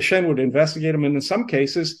forward. Deschênes would investigate them. And in some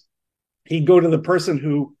cases, he'd go to the person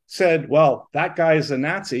who said, well, that guy is a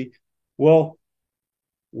Nazi. Well,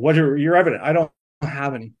 what are your evidence? I don't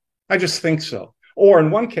have any. I just think so. Or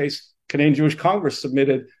in one case, Canadian Jewish Congress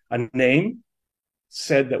submitted a name,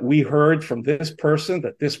 said that we heard from this person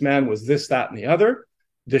that this man was this, that, and the other.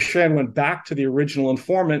 Deschênes went back to the original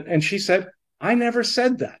informant and she said, I never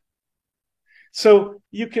said that. So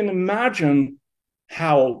you can imagine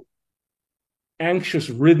how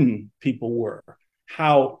anxious-ridden people were,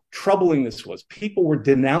 how troubling this was. People were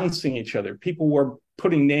denouncing each other. People were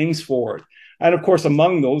putting names forward. And of course,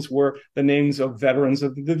 among those were the names of veterans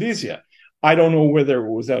of the Divizia. I don't know whether it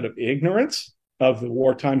was out of ignorance of the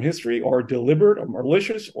wartime history or deliberate or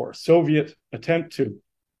malicious or Soviet attempt to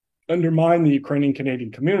undermine the Ukrainian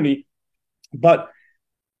Canadian community. But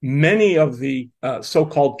many of the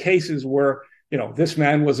so-called cases were, you know, this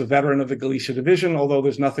man was a veteran of the Galicia Division, although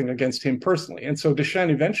there's nothing against him personally. And so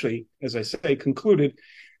Deschênes eventually, as I say, concluded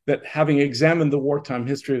that having examined the wartime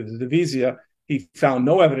history of the Divizia, he found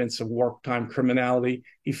no evidence of wartime criminality.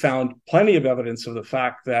 He found plenty of evidence of the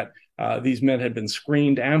fact that these men had been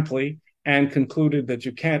screened amply, and concluded that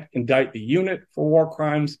you can't indict the unit for war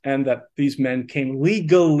crimes and that these men came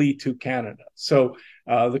legally to Canada. So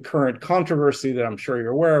the current controversy that I'm sure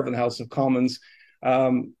you're aware of in the House of Commons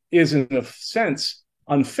is in a sense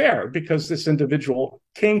unfair because this individual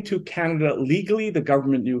came to Canada legally. The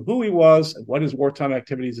government knew who he was and what his wartime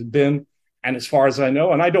activities had been. And as far as I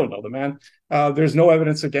know, and I don't know the man, there's no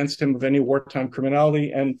evidence against him of any wartime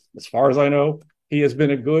criminality. And as far as I know, he has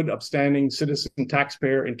been a good, upstanding citizen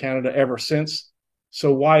taxpayer in Canada ever since.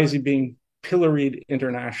 So why is he being pilloried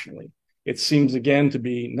internationally? It seems, again, to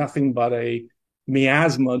be nothing but a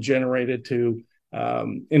miasma generated to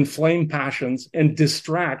inflame passions and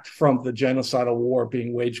distract from the genocidal war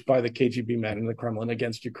being waged by the KGB men in the Kremlin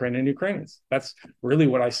against Ukraine and Ukrainians. That's really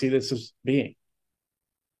what I see this as being.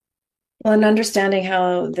 Well, and understanding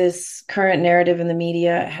how this current narrative in the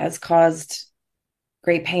media has caused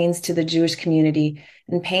great pains to the Jewish community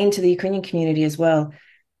and pain to the Ukrainian community as well.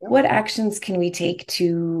 What actions can we take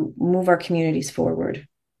to move our communities forward?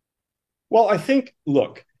 Well, I think,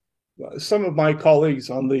 look, some of my colleagues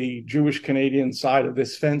on the Jewish Canadian side of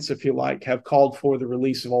this fence, if you like, have called for the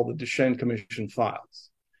release of all the Deschênes Commission files.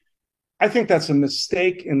 I think that's a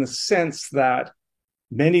mistake in the sense that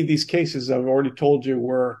many of these cases, I've already told you,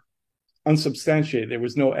 were unsubstantiated. There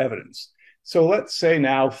was no evidence. So let's say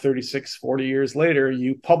now, 36, 40 years later,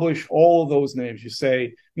 you publish all of those names. You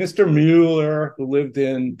say, Mr. Mueller, who lived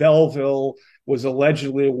in Belleville, was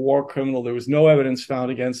allegedly a war criminal. There was no evidence found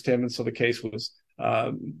against him, and so the case was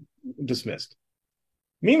dismissed.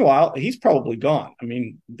 Meanwhile, he's probably gone. I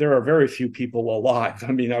mean, there are very few people alive.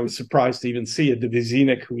 I mean, I was surprised to even see a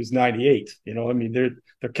Divizinik who was 98. You know, I mean,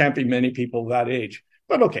 there can't be many people that age.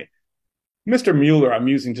 But okay. Mr. Mueller, I'm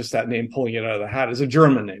using just that name, pulling it out of the hat, is a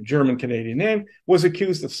German name, German-Canadian name, was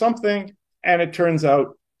accused of something, and it turns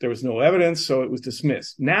out There was no evidence, so it was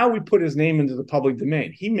dismissed. Now we put his name into the public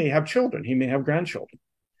domain. He may have children. He may have grandchildren.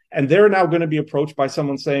 And they're now going to be approached by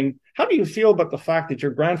someone saying, how do you feel about the fact that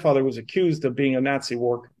your grandfather was accused of being a Nazi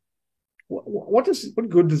war? What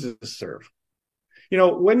good does this serve?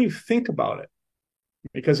 When you think about it,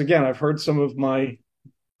 because again, I've heard some of my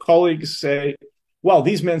colleagues say, well,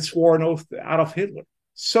 these men swore an oath to Adolf Hitler.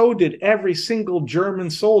 So did every single German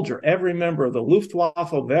soldier, every member of the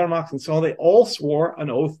Luftwaffe, Wehrmacht, and so on. They all swore an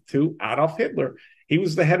oath to Adolf Hitler. He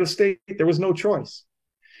was the head of state. There was no choice.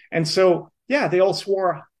 And so, yeah, they all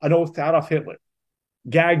swore an oath to Adolf Hitler.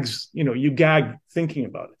 Gags, you gag thinking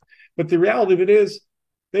about it. But the reality of it is,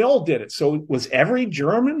 they all did it. So was every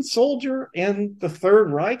German soldier in the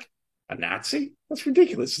Third Reich a Nazi? That's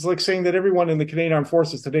ridiculous. It's like saying that everyone in the Canadian Armed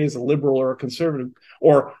Forces today is a liberal or a conservative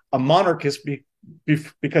or a monarchist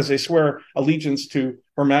because they swear allegiance to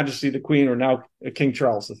Her Majesty the Queen or now King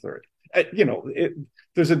Charles III.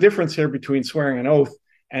 There's a difference here between swearing an oath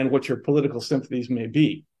and what your political sympathies may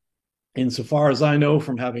be. Insofar as I know,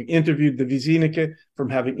 from having interviewed the Wisniewski, from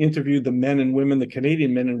having interviewed the men and women, the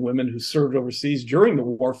Canadian men and women who served overseas during the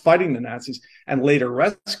war, fighting the Nazis, and later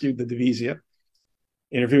rescued the Divizia,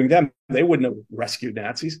 interviewing them, they wouldn't have rescued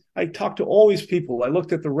Nazis. I talked to all these people. I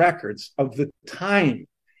looked at the records of the time,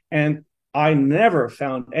 and I never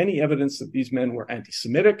found any evidence that these men were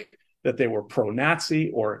anti-Semitic, that they were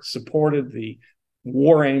pro-Nazi, or supported the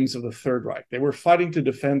war aims of the Third Reich. They were fighting to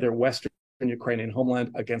defend their Western Ukrainian homeland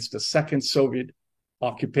against a second Soviet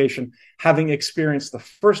occupation, having experienced the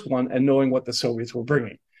first one and knowing what the Soviets were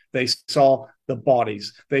bringing. They saw the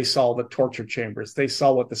bodies, they saw the torture chambers, they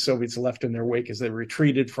saw what the Soviets left in their wake as they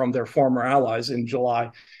retreated from their former allies in July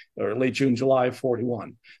or late June, July of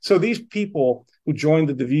 41. So these people who joined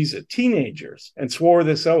the Divizia, teenagers, and swore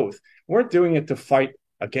this oath, weren't doing it to fight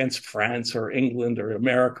against France or England or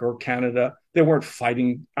America or Canada. They weren't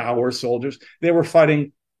fighting our soldiers. They were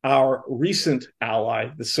fighting our recent ally,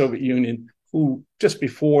 the Soviet Union, who just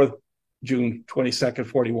before June 22nd,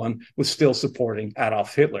 41, was still supporting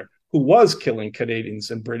Adolf Hitler, who was killing Canadians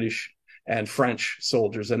and British and French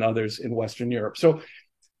soldiers and others in Western Europe. So,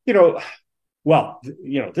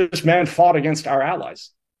 this man fought against our allies.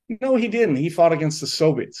 No, he didn't. He fought against the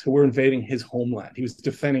Soviets who were invading his homeland. He was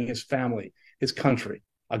defending his family, his country,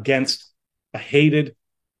 against a hated,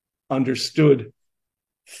 understood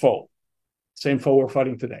foe. Same foe we're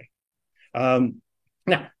fighting today.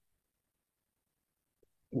 Now,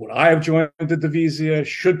 would I have joined the Divizia?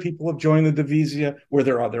 Should people have joined the Divizia? Were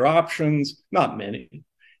there other options? Not many.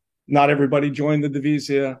 Not everybody joined the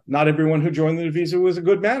Divizia. Not everyone who joined the Divizia was a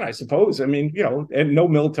good man, I suppose. I mean, and no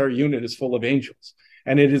military unit is full of angels.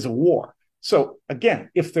 And it is a war. So again,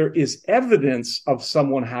 if there is evidence of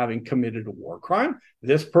someone having committed a war crime,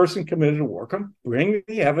 this person committed a war crime, bring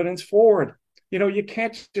the evidence forward. You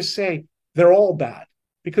can't just say they're all bad,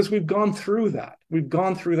 because we've gone through that. We've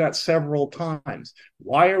gone through that several times.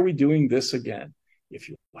 Why are we doing this again? If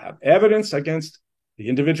you have evidence against the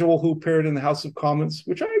individual who appeared in the House of Commons,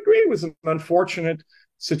 which I agree was an unfortunate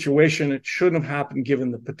situation, it shouldn't have happened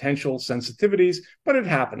given the potential sensitivities, but it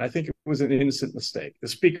happened. I think it was an innocent mistake. The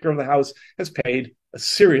Speaker of the House has paid a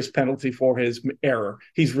serious penalty for his error.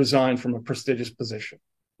 He's resigned from a prestigious position.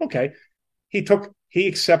 Okay, he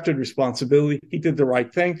accepted responsibility, he did the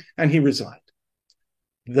right thing, and he resigned.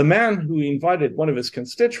 The man who invited one of his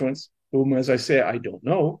constituents, whom, as I say, I don't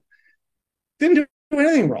know, didn't do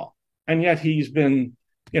anything wrong. And yet he's been,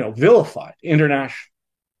 vilified internationally.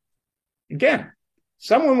 Again,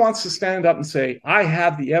 someone wants to stand up and say, I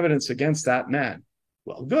have the evidence against that man.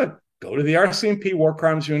 Well, good. Go to the RCMP War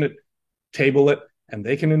Crimes Unit, table it, and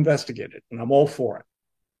they can investigate it. And I'm all for it.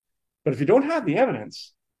 But if you don't have the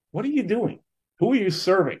evidence, what are you doing? Who are you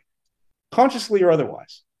serving? Consciously or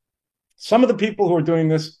otherwise? Some of the people who are doing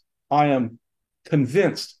this, I am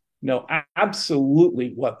convinced, know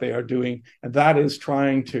absolutely what they are doing, and that is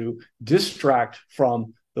trying to distract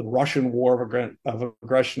from the Russian war of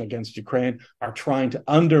aggression against Ukraine, are trying to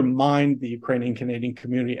undermine the Ukrainian-Canadian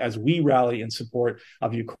community as we rally in support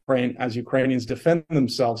of Ukraine, as Ukrainians defend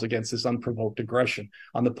themselves against this unprovoked aggression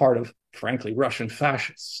on the part of, frankly, Russian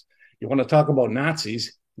fascists. You want to talk about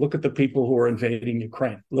Nazis? Look at the people who are invading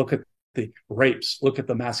Ukraine. Look at the rapes. Look at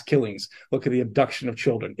the mass killings. Look at the abduction of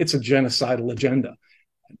children. It's a genocidal agenda.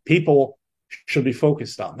 People should be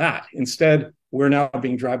focused on that. Instead, we're now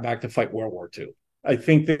being dragged back to fight World War II. I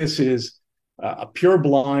think this is a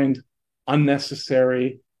pure-blind,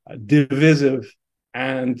 unnecessary, divisive,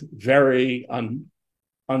 and very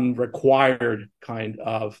unrequired kind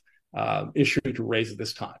of issue to raise at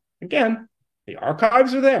this time. Again, the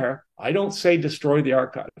archives are there. I don't say destroy the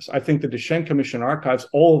archives. I think the Deschênes Commission archives,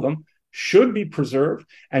 all of them, should be preserved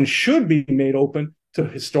and should be made open to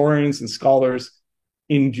historians and scholars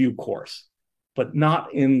in due course, but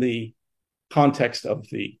not in the context of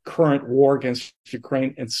the current war against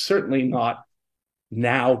Ukraine, and certainly not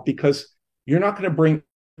now, because you're not going to bring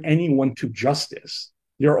anyone to justice.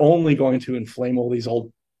 You're only going to inflame all these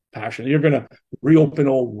old passions. You're going to reopen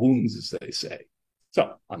old wounds, as they say.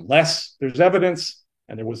 So unless there's evidence,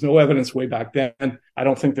 and there was no evidence way back then, I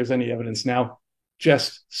don't think there's any evidence now,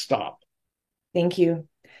 just stop. Thank you.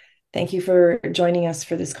 Thank you for joining us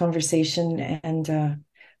for this conversation, and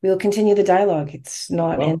we'll continue the dialogue. It's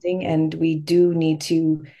not ending, and we do need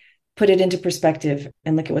to put it into perspective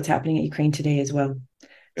and look at what's happening in Ukraine today as well.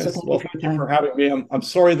 Yes, so thank you for having me. I'm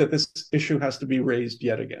sorry that this issue has to be raised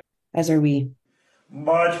yet again. As are we.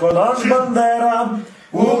 Батько наш Бандера,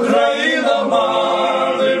 Україна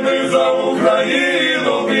мати, ми за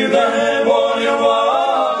Україну підемо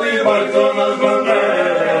воювати. Батько наш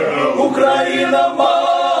Бандера, Україна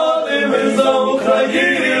мати, ми за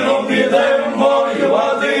Україну підемо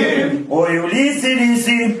воювати. Ой, в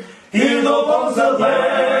лісі, і до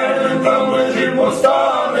повзеленим, там лежить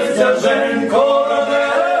поставиться Женько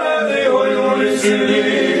ранений. Ой, в лісі,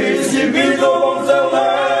 і до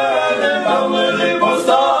повзеленим, там лежить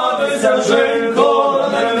поставиться Женько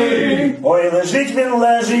ранений. Ой, лежить він,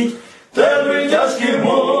 лежить, тебе тяжкі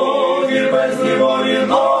муки, без лівої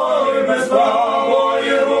ноги, без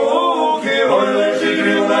правої руки. Ой, лежить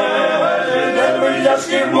він, лежить, тебе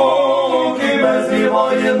тяжкі муки, без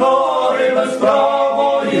лівої ноги, без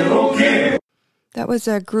правої руки. That was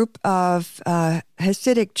a group of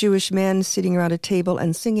Hasidic Jewish men sitting around a table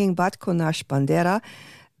and singing Batko Nash Bandera,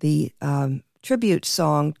 the tribute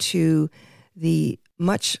song to the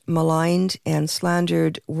much maligned and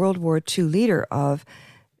slandered World War II leader of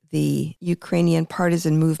the Ukrainian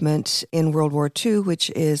partisan movement in World War II, which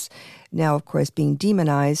is now, of course, being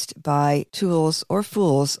demonized by tools or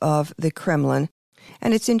fools of the Kremlin.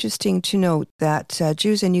 And it's interesting to note that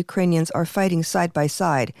Jews and Ukrainians are fighting side by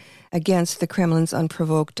side against the Kremlin's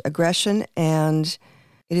unprovoked aggression, and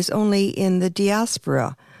it is only in the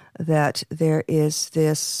diaspora that there is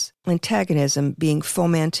this antagonism being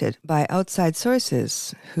fomented by outside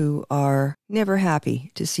sources who are never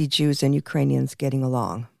happy to see Jews and Ukrainians getting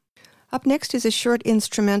along. Up next is a short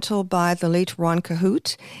instrumental by the late Ron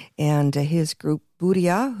Cahoot and his group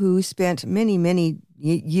Buria, who spent many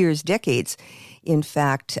years, decades, in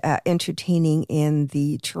fact, entertaining in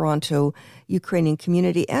the Toronto Ukrainian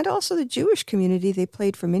community and also the Jewish community. They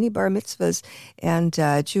played for many bar mitzvahs and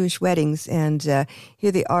Jewish weddings. And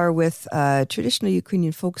here they are with traditional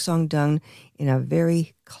Ukrainian folk song done in a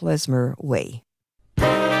very klezmer way.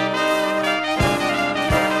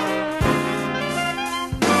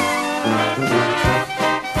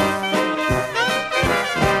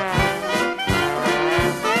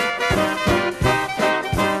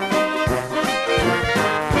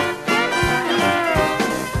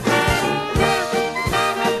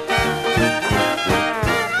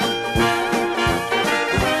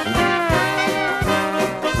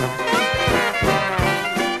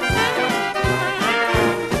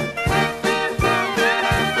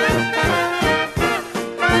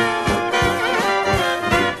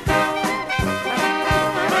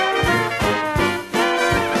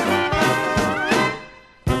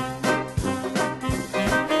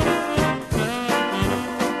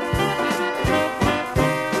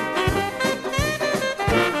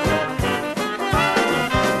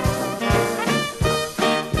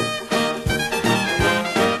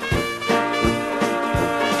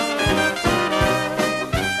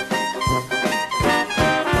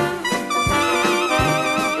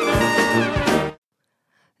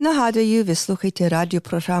 Нагадую, ви слухаєте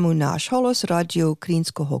радіопрограму «Наш Холос» радіо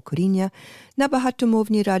українського коріння на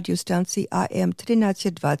багатомовній радіостанції AM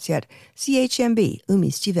 1320 CHMB у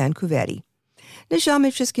місті Ванкувері. На жаль, ми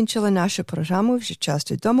вже скінчили нашу програму, вже час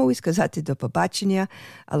додому і сказати до побачення,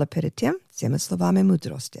 але перед тим цими словами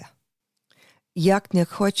мудрості. Як не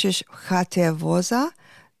хочеш хати воза,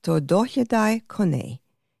 то доглядай коней.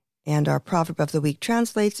 And our proverb of the week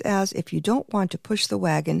translates as, if you don't want to push the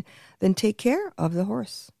wagon, then take care of the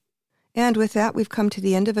horse. And with that, we've come to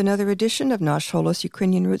the end of another edition of Nash Holos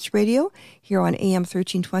Ukrainian Roots Radio here on AM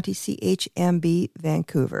 1320 CHMB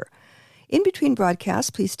Vancouver. In between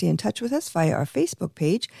broadcasts, please stay in touch with us via our Facebook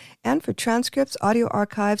page. And for transcripts, audio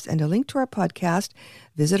archives, and a link to our podcast,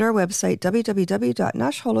 visit our website,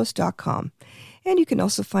 www.nashholos.com. And you can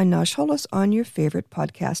also find Nash Holos on your favorite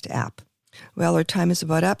podcast app. Well, our time is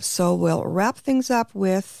about up, so we'll wrap things up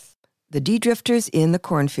with the D-Drifters in the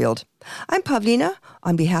Cornfield. I'm Pavlina.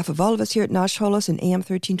 On behalf of all of us here at Nash Holos and AM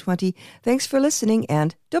 1320, thanks for listening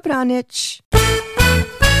and Dobranich.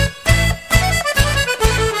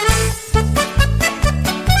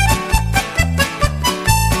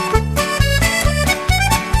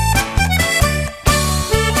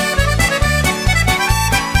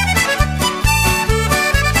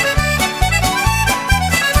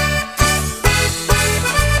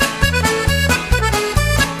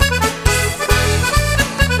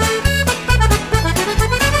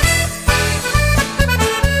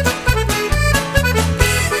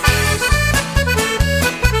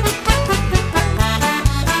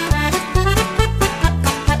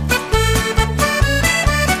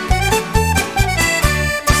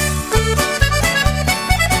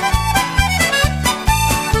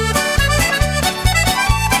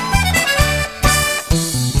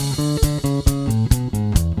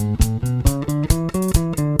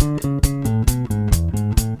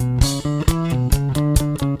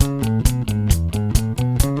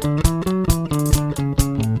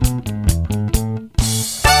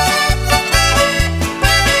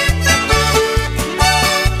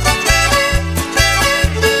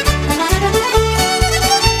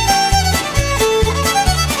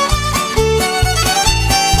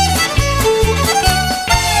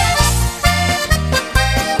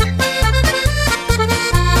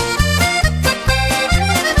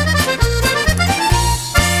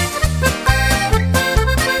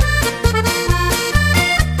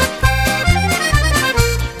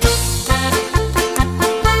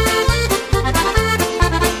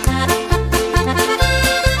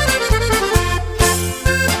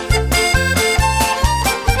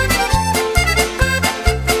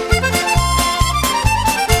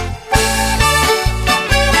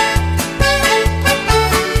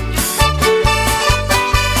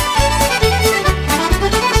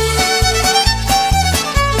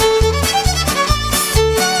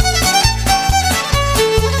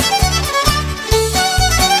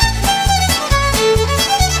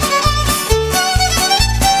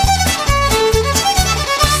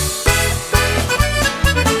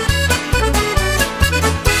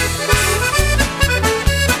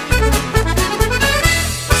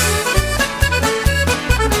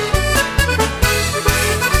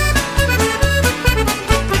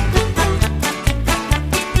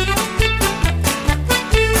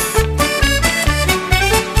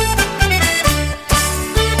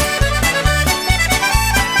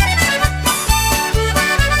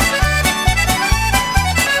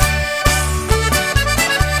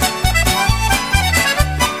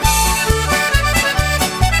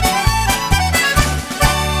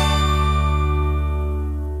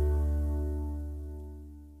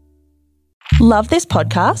 Love this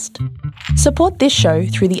podcast? Support this show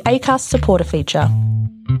through the Acast supporter feature.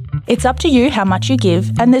 It's up to you how much you give,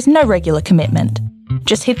 and there's no regular commitment.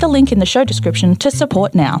 Just hit the link in the show description to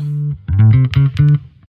support now.